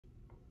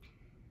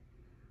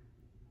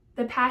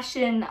The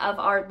Passion of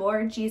our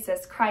Lord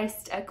Jesus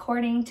Christ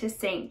according to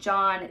St.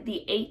 John,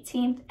 the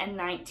 18th and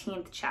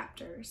 19th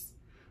chapters.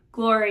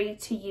 Glory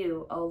to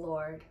you, O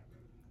Lord.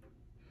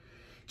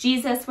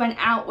 Jesus went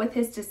out with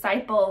his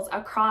disciples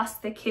across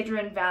the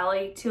Kidron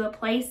Valley to a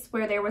place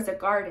where there was a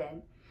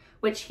garden,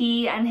 which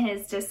he and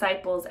his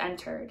disciples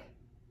entered.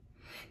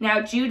 Now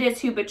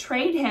Judas, who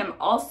betrayed him,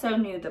 also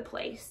knew the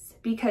place,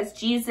 because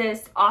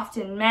Jesus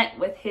often met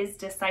with his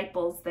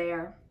disciples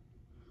there.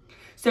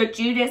 So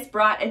Judas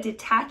brought a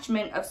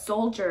detachment of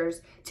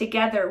soldiers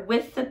together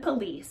with the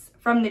police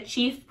from the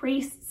chief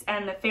priests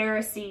and the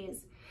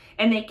Pharisees,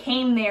 and they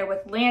came there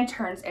with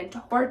lanterns and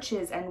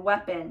torches and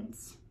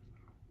weapons.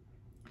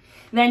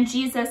 Then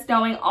Jesus,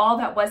 knowing all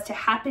that was to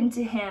happen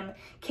to him,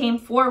 came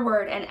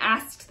forward and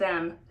asked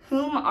them,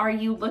 "Whom are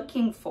you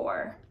looking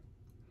for?"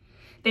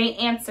 They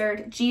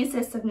answered,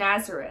 "Jesus of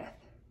Nazareth."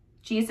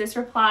 Jesus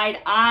replied,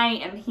 "I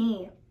am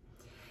he."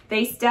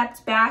 They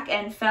stepped back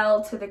and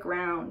fell to the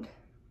ground.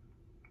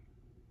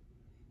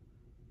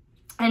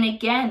 And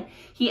again,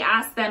 he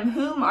asked them,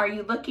 "Whom are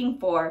you looking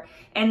for?"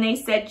 And they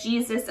said,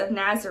 "Jesus of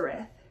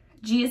Nazareth."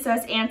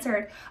 Jesus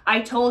answered, "I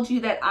told you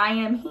that I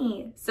am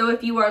he. So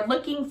if you are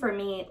looking for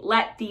me,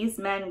 let these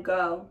men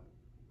go."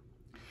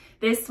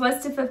 This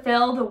was to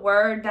fulfill the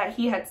word that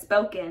he had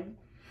spoken.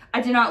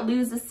 "I did not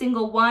lose a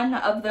single one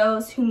of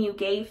those whom you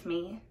gave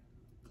me."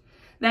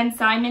 Then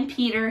Simon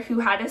Peter, who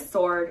had a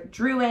sword,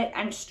 drew it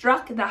and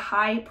struck the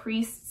high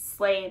priest's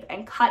slave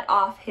and cut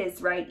off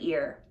his right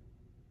ear.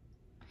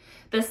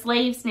 The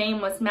slave's name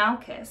was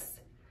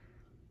Malchus.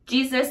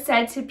 Jesus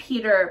said to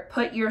Peter,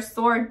 "Put your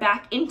sword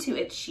back into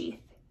its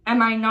sheath.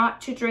 Am I not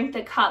to drink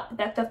the cup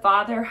that the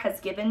Father has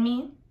given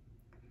me?"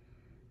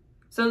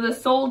 So the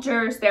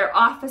soldiers, their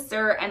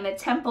officer, and the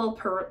temple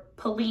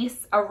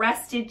police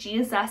arrested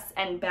Jesus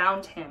and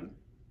bound him.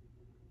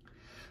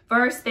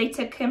 First, they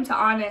took him to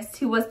Annas,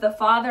 who was the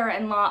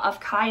father-in-law of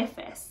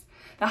Caiaphas,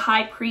 the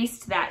high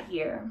priest that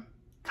year.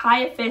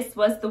 Caiaphas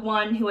was the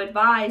one who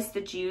advised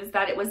the Jews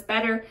that it was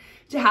better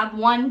to have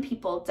one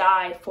people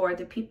die for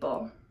the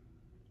people.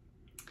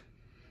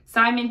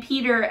 Simon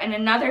Peter and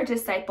another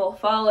disciple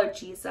followed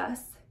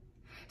Jesus.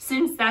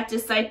 Since that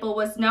disciple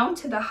was known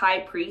to the high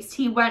priest,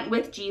 he went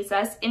with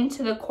Jesus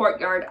into the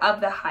courtyard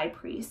of the high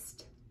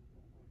priest.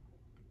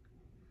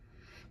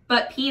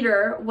 But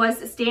Peter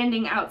was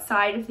standing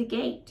outside of the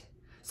gate.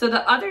 So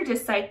the other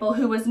disciple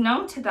who was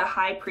known to the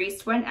high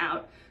priest went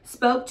out,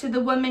 spoke to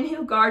the woman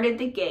who guarded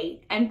the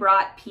gate, and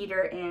brought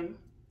Peter in.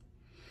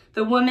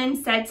 The woman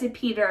said to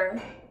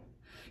Peter,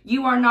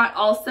 "You are not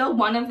also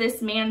one of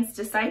this man's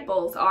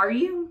disciples, are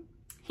you?"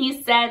 He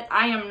said,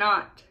 "I am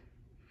not."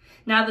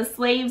 Now the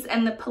slaves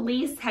and the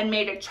police had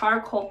made a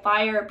charcoal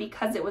fire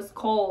because it was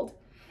cold,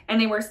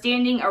 and they were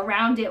standing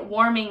around it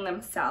warming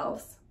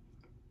themselves.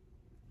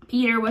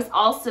 Peter was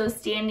also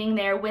standing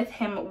there with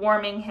him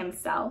warming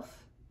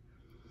himself.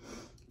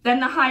 Then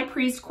the high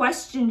priest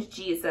questioned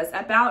Jesus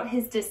about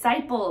his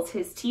disciples,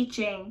 his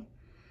teaching.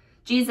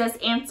 Jesus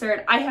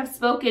answered, "I have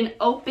spoken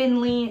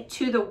openly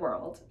to the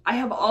world. I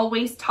have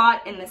always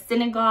taught in the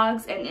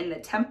synagogues and in the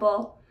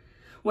temple,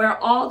 where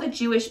all the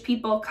Jewish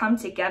people come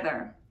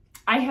together.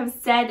 I have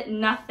said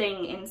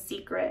nothing in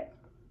secret.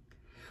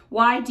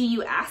 Why do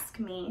you ask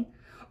me?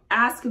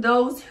 Ask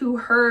those who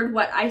heard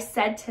what I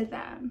said to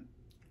them.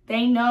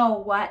 They know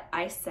what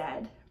I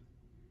said."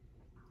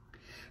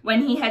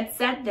 When he had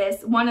said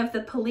this, one of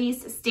the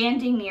police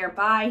standing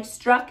nearby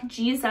struck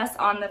Jesus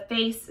on the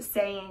face,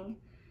 saying,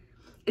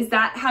 "Is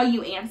that how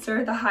you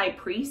answer the high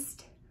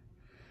priest?"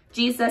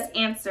 Jesus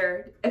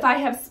answered, "If I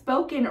have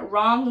spoken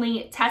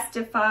wrongly,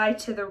 testify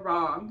to the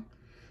wrong.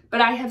 But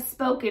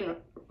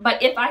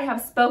if I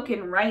have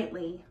spoken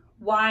rightly,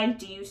 why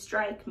do you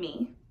strike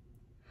me?"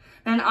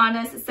 Then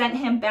Annas sent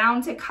him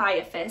bound to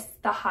Caiaphas,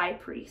 the high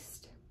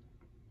priest.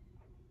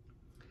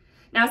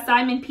 Now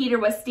Simon Peter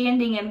was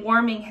standing and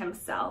warming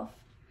himself.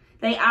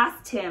 They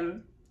asked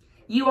him,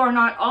 "You are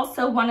not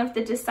also one of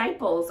the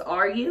disciples,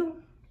 are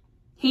you?"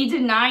 He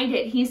denied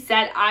it. He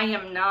said, "I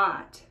am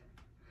not."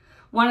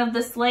 One of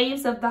the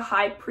slaves of the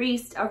high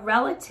priest, a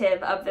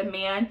relative of the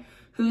man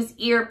whose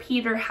ear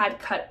Peter had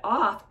cut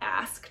off,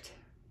 asked,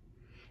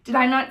 "Did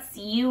I not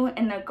see you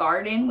in the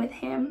garden with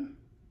him?"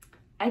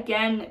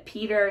 Again,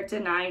 Peter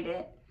denied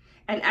it,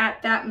 and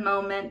at that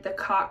moment the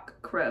cock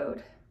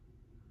crowed.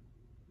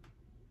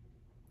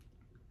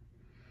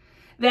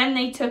 Then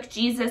they took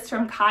Jesus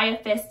from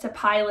Caiaphas to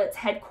Pilate's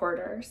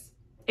headquarters.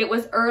 It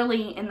was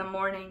early in the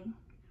morning.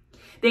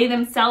 They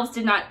themselves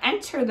did not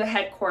enter the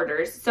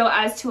headquarters so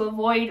as to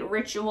avoid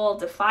ritual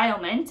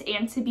defilement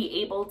and to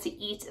be able to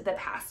eat the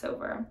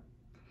Passover.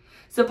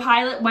 So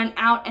Pilate went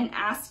out and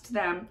asked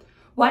them,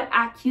 "What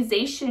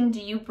accusation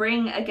do you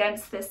bring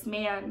against this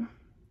man?"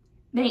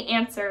 They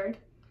answered,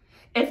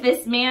 "If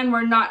this man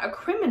were not a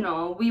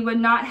criminal, we would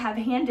not have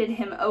handed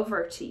him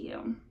over to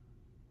you."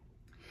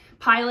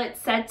 Pilate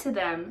said to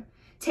them,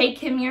 "Take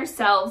him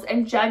yourselves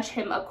and judge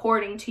him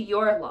according to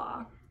your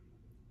law."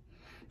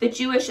 The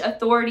Jewish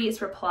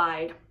authorities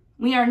replied,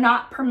 "We are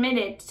not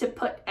permitted to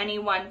put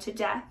anyone to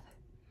death.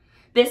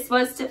 This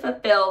was to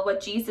fulfill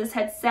what Jesus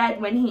had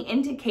said when he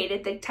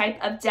indicated the type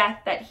of death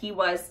that he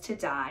was to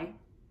die.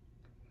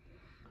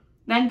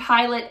 Then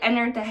Pilate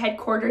entered the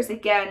headquarters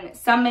again,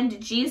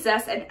 summoned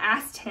Jesus, and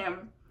asked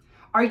him,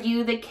 "Are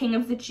you the king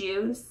of the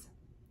Jews?"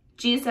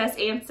 Jesus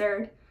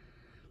answered,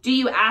 "Do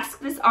you ask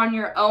this on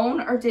your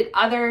own, or did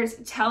others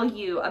tell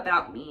you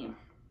about me?"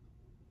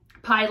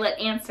 Pilate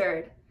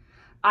answered,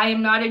 "I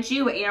am not a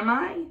Jew, am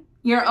I?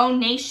 Your own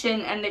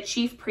nation and the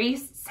chief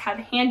priests have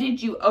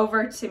handed you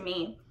over to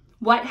me.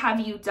 What have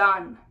you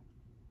done?"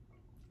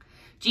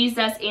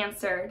 Jesus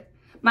answered,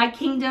 "My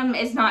kingdom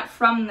is not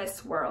from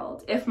this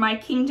world. If my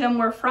kingdom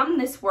were from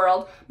this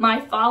world, my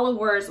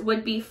followers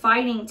would be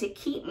fighting to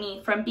keep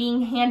me from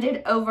being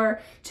handed over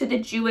to the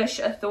Jewish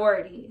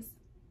authorities.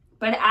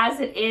 But as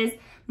it is,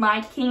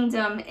 my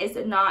kingdom is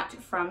not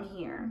from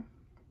here."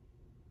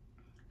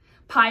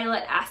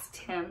 Pilate asked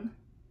him,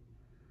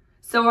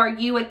 "So are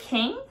you a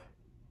king?"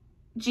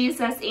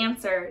 Jesus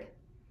answered,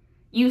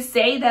 "You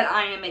say that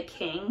I am a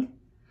king.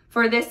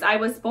 For this I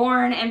was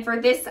born, and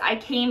for this I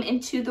came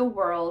into the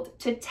world,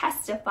 to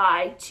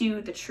testify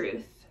to the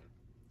truth.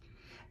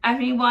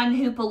 Everyone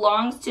who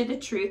belongs to the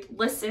truth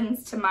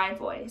listens to my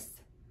voice."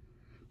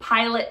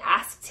 Pilate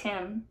asked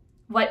him,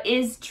 "What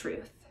is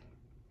truth?"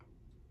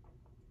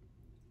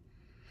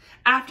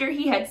 After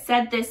he had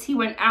said this, he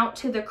went out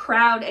to the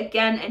crowd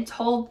again and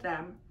told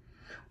them,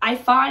 "I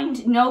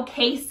find no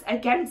case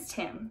against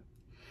him,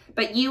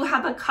 but you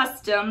have a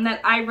custom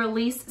that I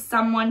release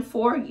someone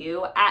for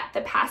you at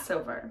the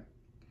Passover.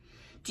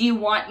 Do you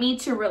want me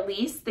to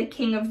release the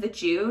King of the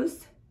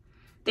Jews?"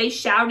 They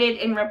shouted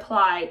in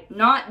reply,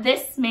 "Not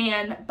this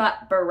man,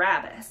 but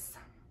Barabbas."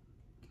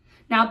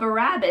 Now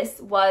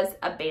Barabbas was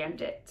a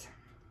bandit.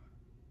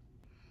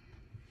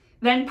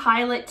 Then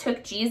Pilate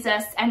took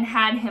Jesus and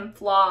had him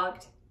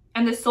flogged,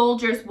 and the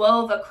soldiers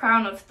wove a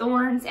crown of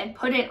thorns and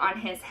put it on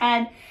his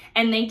head,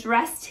 and they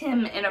dressed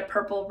him in a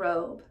purple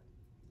robe.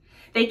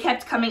 They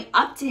kept coming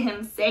up to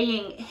him,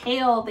 saying,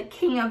 "Hail, the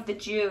King of the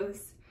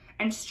Jews,"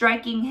 and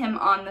striking him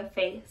on the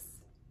face.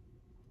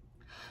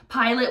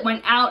 Pilate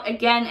went out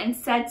again and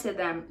said to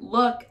them,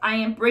 "Look, I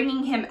am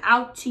bringing him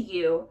out to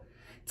you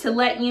to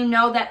let you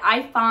know that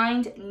I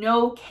find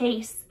no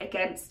case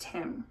against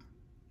him."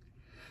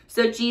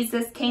 So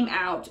Jesus came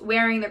out,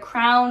 wearing the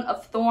crown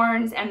of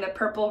thorns and the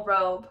purple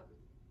robe.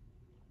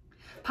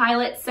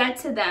 Pilate said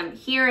to them,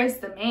 "Here is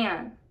the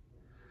man."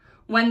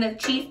 When the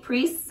chief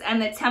priests and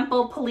the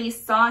temple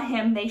police saw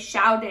him, they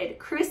shouted,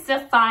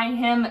 "Crucify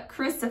him!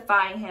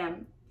 Crucify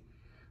him!"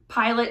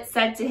 Pilate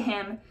said to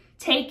him,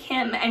 "Take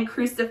him and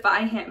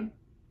crucify him.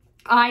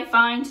 I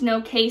find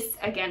no case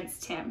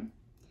against him."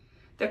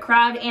 The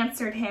crowd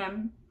answered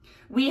him,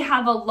 "We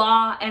have a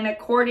law, and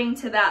according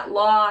to that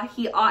law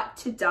he ought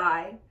to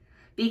die,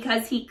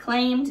 because he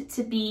claimed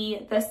to be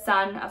the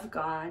Son of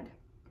God."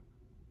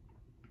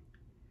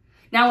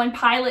 Now when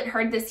Pilate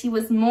heard this, he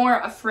was more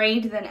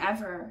afraid than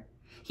ever.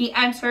 He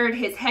entered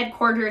his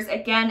headquarters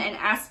again and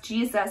asked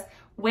Jesus,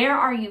 "Where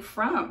are you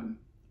from?"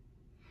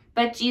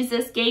 But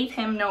Jesus gave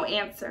him no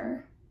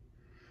answer.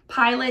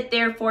 Pilate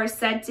therefore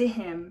said to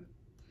him,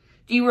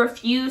 "Do you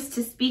refuse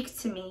to speak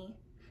to me?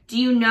 Do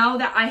you know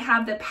that I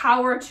have the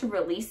power to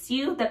release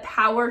you, the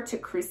power to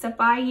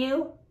crucify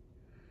you?"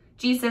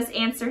 Jesus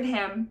answered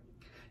him,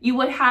 "You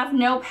would have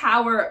no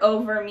power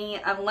over me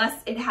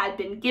unless it had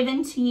been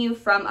given to you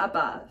from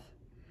above.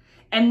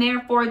 And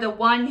therefore the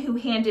one who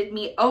handed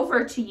me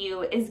over to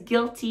you is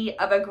guilty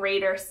of a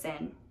greater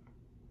sin."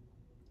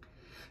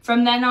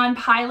 From then on,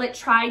 Pilate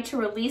tried to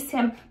release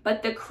him,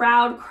 but the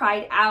crowd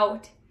cried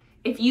out,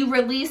 "If you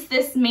release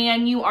this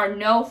man, you are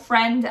no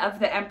friend of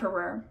the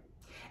emperor.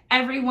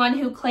 Everyone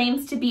who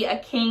claims to be a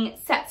king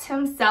sets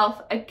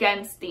himself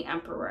against the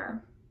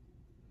emperor."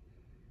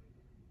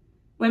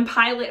 When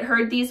Pilate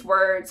heard these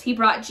words, he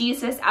brought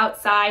Jesus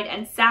outside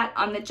and sat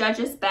on the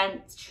judge's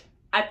bench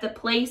at the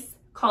place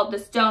called the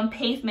Stone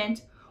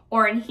Pavement,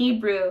 or in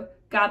Hebrew,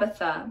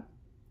 Gabbatha.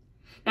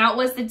 Now it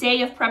was the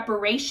day of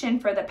preparation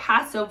for the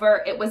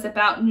Passover. It was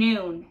about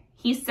noon.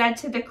 He said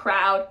to the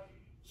crowd,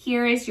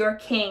 "Here is your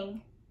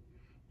king."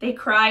 They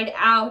cried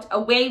out,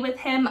 away with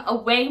him,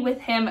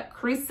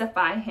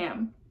 crucify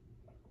him."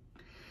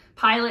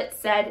 Pilate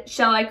said,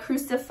 "Shall I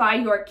crucify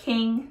your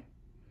king?"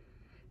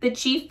 The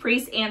chief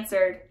priests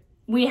answered,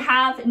 "We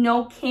have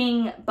no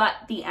king but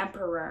the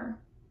emperor."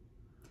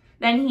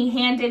 Then he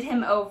handed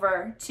him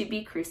over to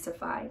be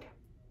crucified.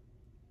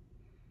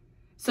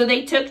 So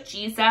they took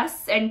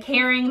Jesus, and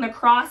carrying the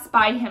cross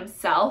by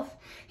himself,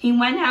 he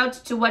went out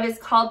to what is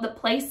called the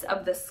place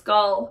of the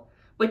skull,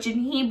 which in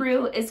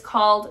Hebrew is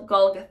called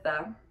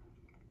Golgotha.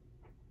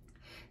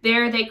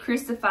 There they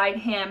crucified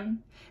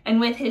him, and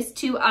with him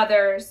two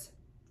others,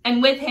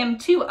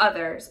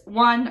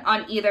 one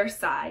on either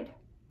side,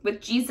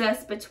 with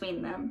Jesus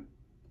between them.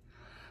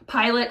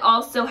 Pilate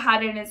also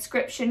had an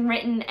inscription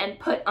written and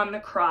put on the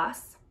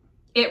cross.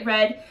 It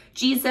read,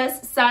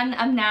 "Jesus, Son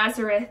of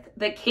Nazareth,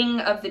 the King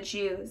of the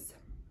Jews."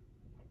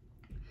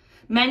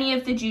 Many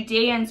of the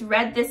Judeans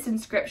read this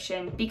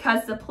inscription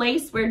because the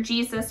place where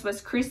Jesus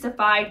was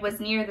crucified was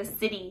near the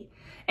city,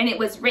 and it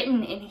was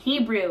written in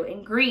Hebrew,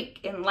 in Greek,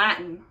 in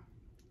Latin.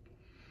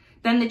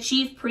 Then the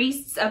chief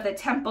priests of the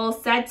temple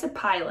said to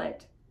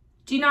Pilate,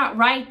 "Do not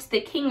write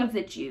the King of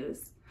the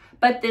Jews,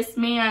 but this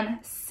man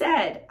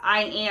said,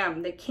 'I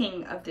am the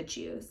King of the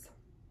Jews.'"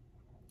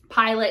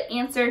 Pilate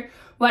answered,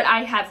 "What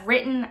I have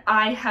written,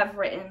 I have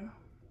written."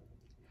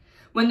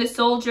 When the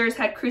soldiers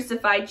had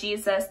crucified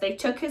Jesus, they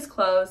took his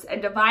clothes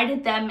and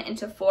divided them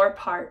into 4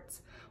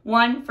 parts,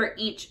 one for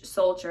each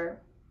soldier.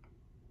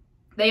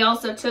 They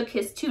also took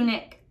his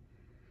tunic.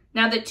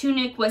 Now the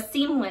tunic was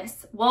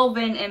seamless,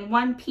 woven in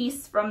one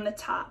piece from the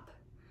top.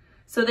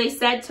 So they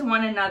said to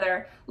one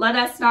another, "Let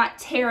us not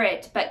tear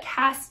it, but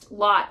cast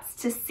lots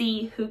to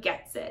see who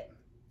gets it."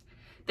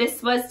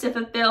 This was to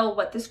fulfill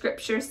what the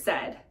scriptures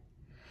said.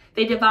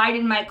 "They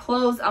divided my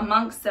clothes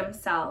amongst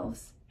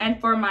themselves,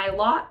 and for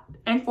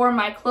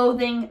my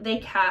clothing they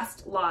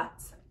cast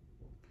lots."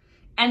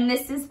 And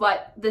this is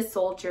what the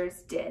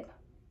soldiers did.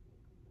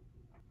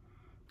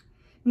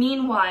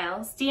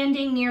 Meanwhile,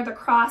 standing near the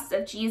cross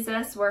of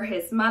Jesus were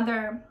his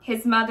mother,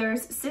 his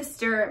mother's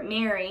sister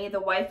Mary,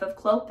 the wife of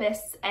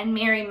Clopas, and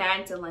Mary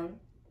Magdalene.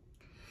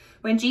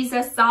 When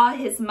Jesus saw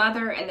his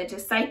mother and the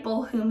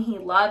disciple whom he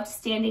loved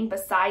standing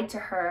beside to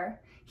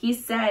her, he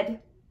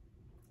said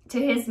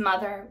to his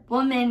mother,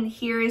 "Woman,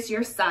 here is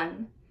your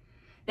son."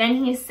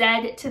 Then he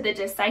said to the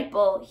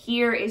disciple,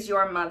 "Here is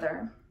your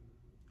mother."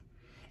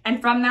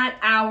 And from that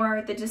hour,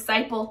 the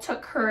disciple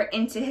took her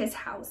into his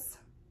house.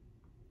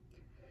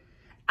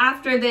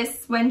 After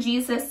this, when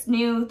Jesus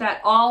knew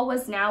that all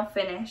was now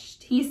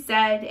finished, he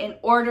said, in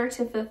order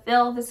to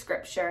fulfill the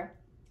scripture,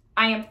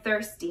 "I am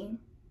thirsty."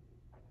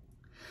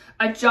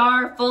 A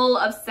jar full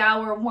of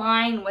sour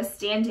wine was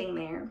standing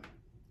there.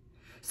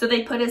 So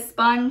they put a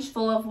sponge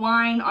full of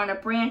wine on a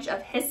branch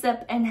of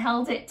hyssop and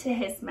held it to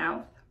his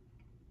mouth.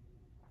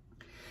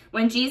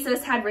 When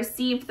Jesus had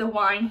received the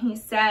wine, he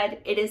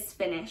said, "It is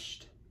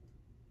finished."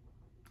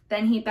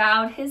 Then he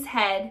bowed his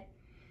head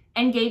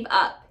and gave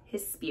up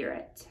his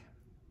spirit.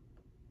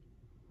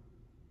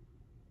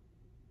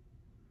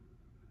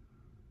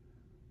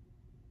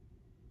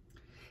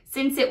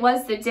 Since it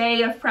was the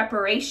day of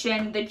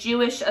preparation, the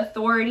Jewish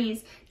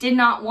authorities did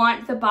not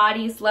want the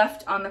bodies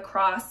left on the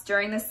cross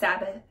during the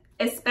Sabbath,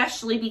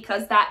 especially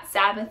because that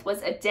Sabbath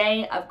was a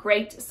day of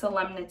great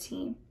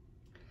solemnity.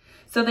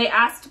 So they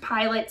asked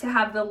Pilate to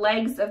have the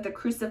legs of the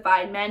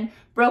crucified men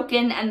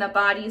broken and the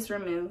bodies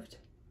removed.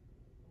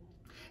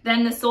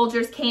 Then the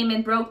soldiers came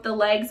and broke the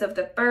legs of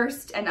the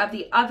first and of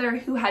the other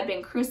who had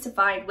been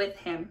crucified with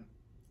him.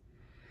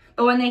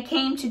 But when they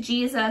came to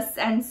Jesus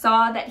and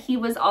saw that he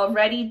was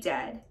already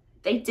dead,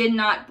 they did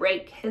not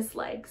break his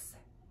legs.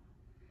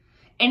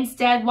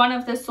 Instead, one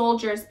of the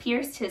soldiers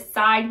pierced his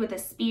side with a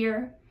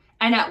spear,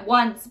 and at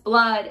once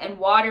blood and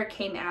water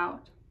came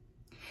out.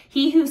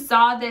 He who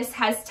saw this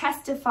has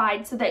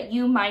testified so that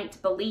you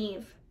might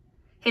believe.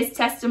 His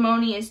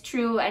testimony is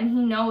true, and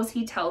he knows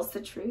he tells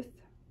the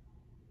truth.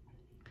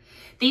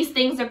 These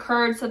things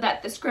occurred so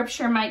that the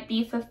scripture might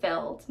be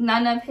fulfilled.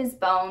 None of his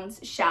bones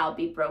shall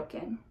be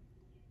broken.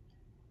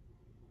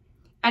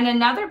 And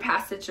another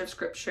passage of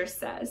scripture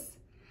says,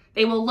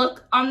 "They will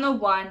look on the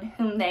one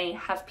whom they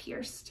have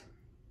pierced."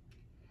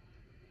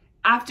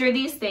 After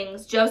these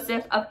things,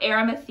 Joseph of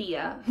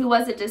Arimathea, who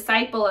was a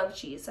disciple of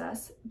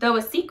Jesus, though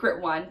a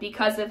secret one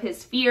because of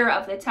his fear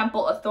of the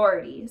temple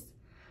authorities,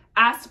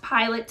 asked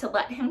Pilate to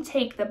let him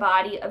take the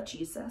body of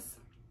Jesus.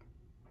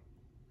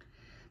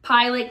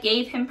 Pilate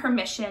gave him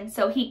permission,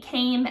 so he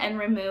came and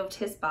removed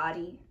his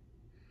body.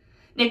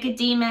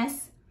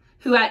 Nicodemus,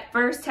 who at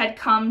first had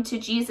come to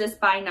Jesus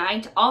by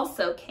night,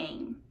 also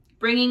came,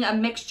 bringing a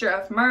mixture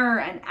of myrrh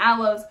and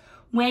aloes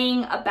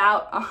weighing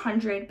about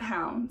 100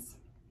 pounds.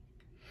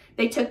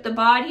 They took the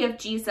body of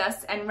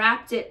Jesus and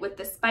wrapped it with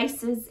the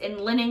spices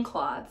in linen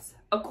cloths,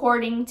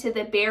 according to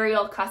the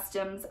burial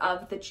customs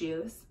of the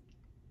Jews.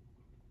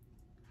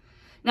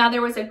 Now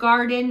there was a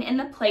garden in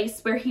the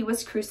place where he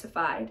was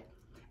crucified,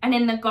 and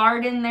in the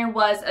garden there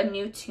was a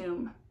new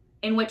tomb,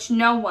 in which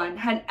no one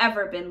had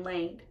ever been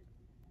laid.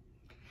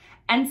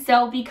 And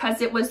so,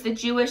 because it was the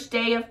Jewish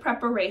day of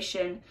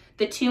preparation,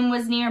 the tomb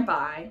was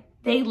nearby,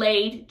 they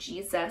laid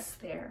Jesus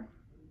there.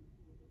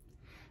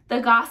 The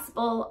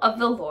Gospel of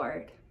the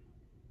Lord.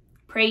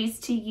 Praise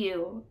to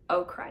you,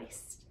 O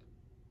Christ.